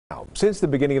Since the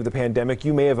beginning of the pandemic,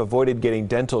 you may have avoided getting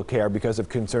dental care because of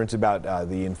concerns about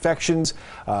the infections,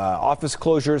 office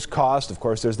closures, cost. Of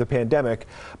course, there's the pandemic.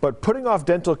 But putting off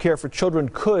dental care for children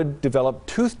could develop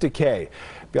tooth decay.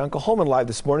 Bianca Holman live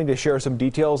this morning to share some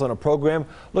details on a program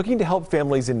looking to help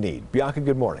families in need. Bianca,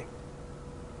 good morning.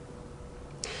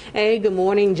 Hey, good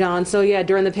morning, John. So yeah,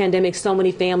 during the pandemic, so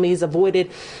many families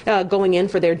avoided going in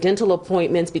for their dental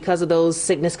appointments because of those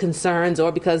sickness concerns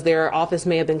or because their office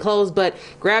may have been closed. But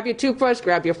grab your toothbrush,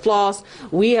 grab your floss.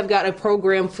 We have got a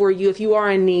program for you if you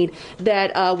are in need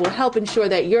that will help ensure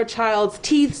that your child's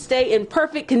teeth stay in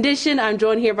perfect condition. I'm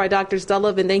joined here by Dr.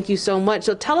 Sullivan. Thank you so much.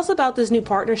 So tell us about this new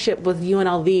partnership with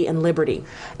UNLV and Liberty.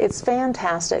 It's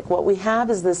fantastic. What we have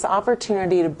is this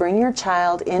opportunity to bring your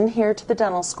child in here to the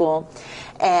dental school,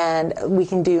 and we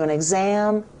can do an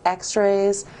exam,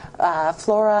 x-rays,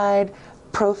 fluoride,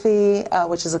 prophy,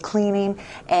 which is a cleaning,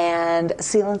 and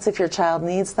sealants if your child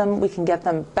needs them. We can get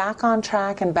them back on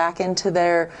track and back into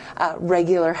their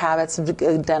regular habits of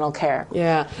dental care.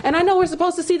 Yeah, and I know we're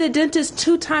supposed to see the dentist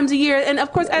 2 times a year, and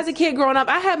of course, as a kid growing up,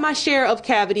 I had my share of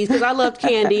cavities because I loved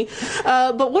candy.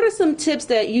 But what are some tips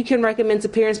that you can recommend to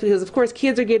parents? Because of course,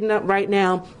 kids are getting up right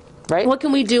now. Right. What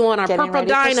can we do on our Purple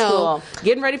Dino?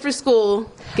 Getting ready for school.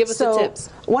 Give us the tips.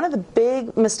 One of the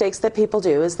big mistakes that people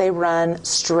do is they run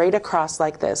straight across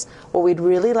like this. What we'd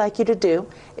really like you to do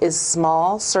is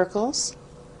small circles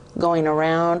going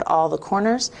around all the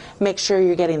corners. Make sure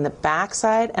you're getting the back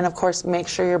side, and of course make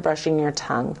sure you're brushing your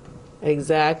tongue.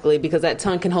 Exactly, because that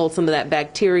tongue can hold some of that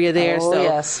bacteria there. Oh, so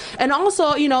yes. And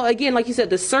also, you know, again, like you said,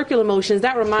 the circular motions,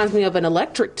 that reminds me of an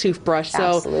electric toothbrush.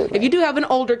 So absolutely. If you do have an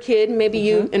older kid, maybe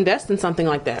you invest in something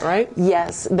like that, right?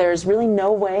 Yes, there's really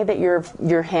no way that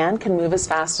your hand can move as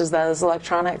fast as those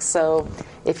electronics. So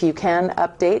if you can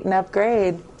update and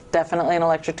upgrade, definitely an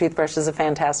electric toothbrush is a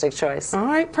fantastic choice. All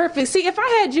right, perfect. See, if I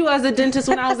had you as a dentist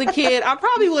when I was a kid, I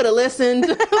probably would have listened.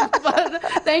 But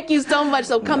thank you so much.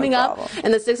 So coming up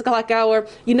in the 6 o'clock hour,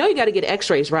 you know you got to get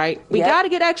x-rays, right? We got to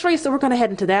get x-rays, so we're going to head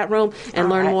into that room and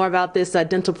learn more about this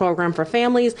dental program for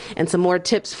families and some more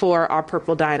tips for our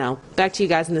Purple Dino. Back to you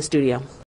guys in the studio.